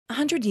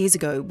100 years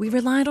ago, we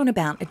relied on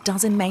about a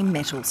dozen main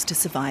metals to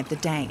survive the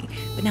day,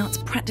 but now it's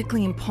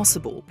practically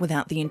impossible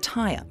without the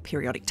entire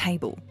periodic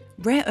table.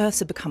 Rare earths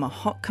have become a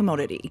hot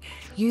commodity,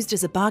 used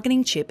as a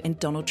bargaining chip in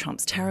Donald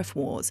Trump's tariff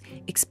wars,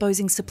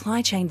 exposing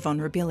supply chain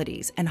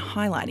vulnerabilities and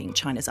highlighting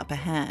China's upper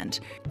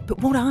hand.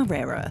 But what are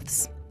rare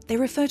earths? They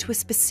refer to a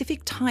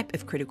specific type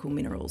of critical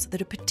minerals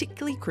that are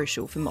particularly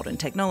crucial for modern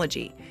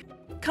technology.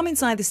 Come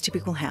inside this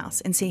typical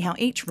house and see how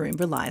each room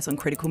relies on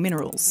critical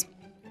minerals.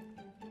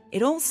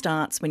 It all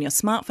starts when your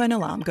smartphone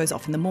alarm goes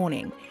off in the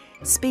morning.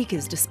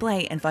 Speakers,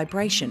 display and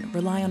vibration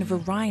rely on a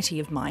variety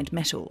of mined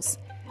metals.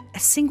 A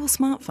single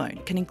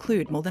smartphone can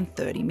include more than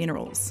 30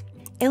 minerals.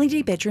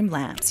 LED bedroom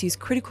lamps use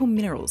critical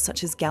minerals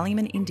such as gallium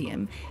and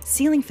indium.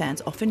 Ceiling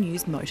fans often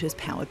use motors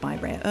powered by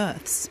rare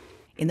earths.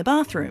 In the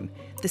bathroom,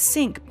 the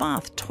sink,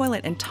 bath,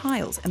 toilet and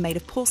tiles are made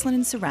of porcelain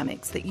and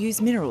ceramics that use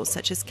minerals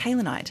such as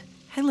kaolinite,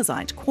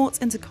 halazite, quartz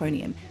and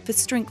zirconium for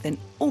strength and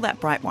all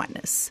that bright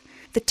whiteness.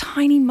 The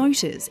tiny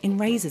motors in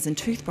razors and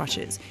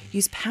toothbrushes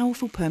use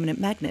powerful permanent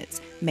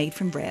magnets made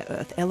from rare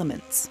earth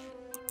elements.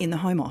 In the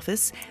home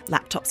office,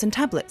 laptops and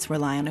tablets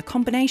rely on a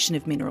combination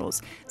of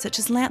minerals such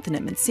as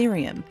lanthanum and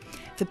cerium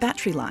for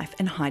battery life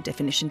and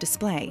high-definition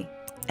display.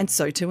 And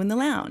so too in the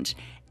lounge.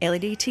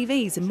 LED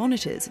TVs and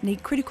monitors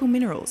need critical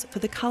minerals for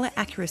the colour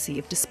accuracy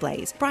of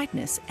displays,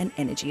 brightness and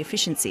energy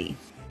efficiency.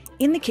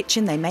 In the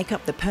kitchen, they make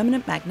up the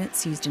permanent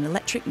magnets used in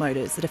electric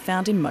motors that are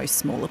found in most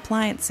small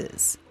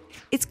appliances.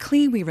 It's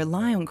clear we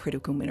rely on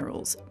critical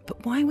minerals,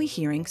 but why are we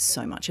hearing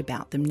so much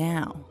about them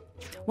now?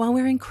 While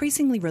we're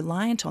increasingly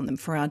reliant on them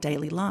for our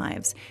daily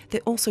lives,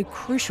 they're also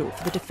crucial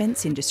for the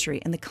defence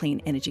industry and the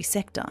clean energy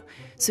sector,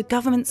 so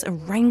governments are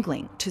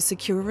wrangling to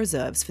secure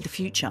reserves for the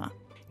future.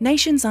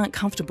 Nations aren't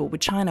comfortable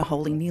with China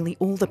holding nearly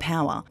all the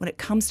power when it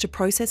comes to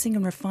processing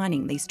and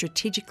refining these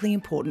strategically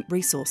important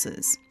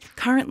resources.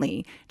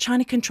 Currently,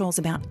 China controls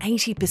about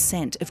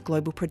 80% of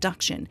global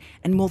production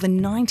and more than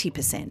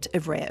 90%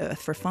 of rare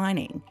earth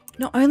refining.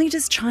 Not only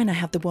does China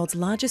have the world's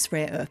largest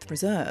rare earth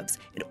reserves,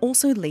 it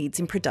also leads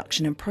in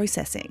production and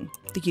processing.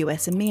 The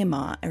US and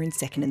Myanmar are in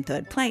second and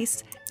third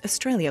place.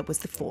 Australia was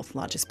the fourth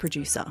largest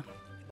producer.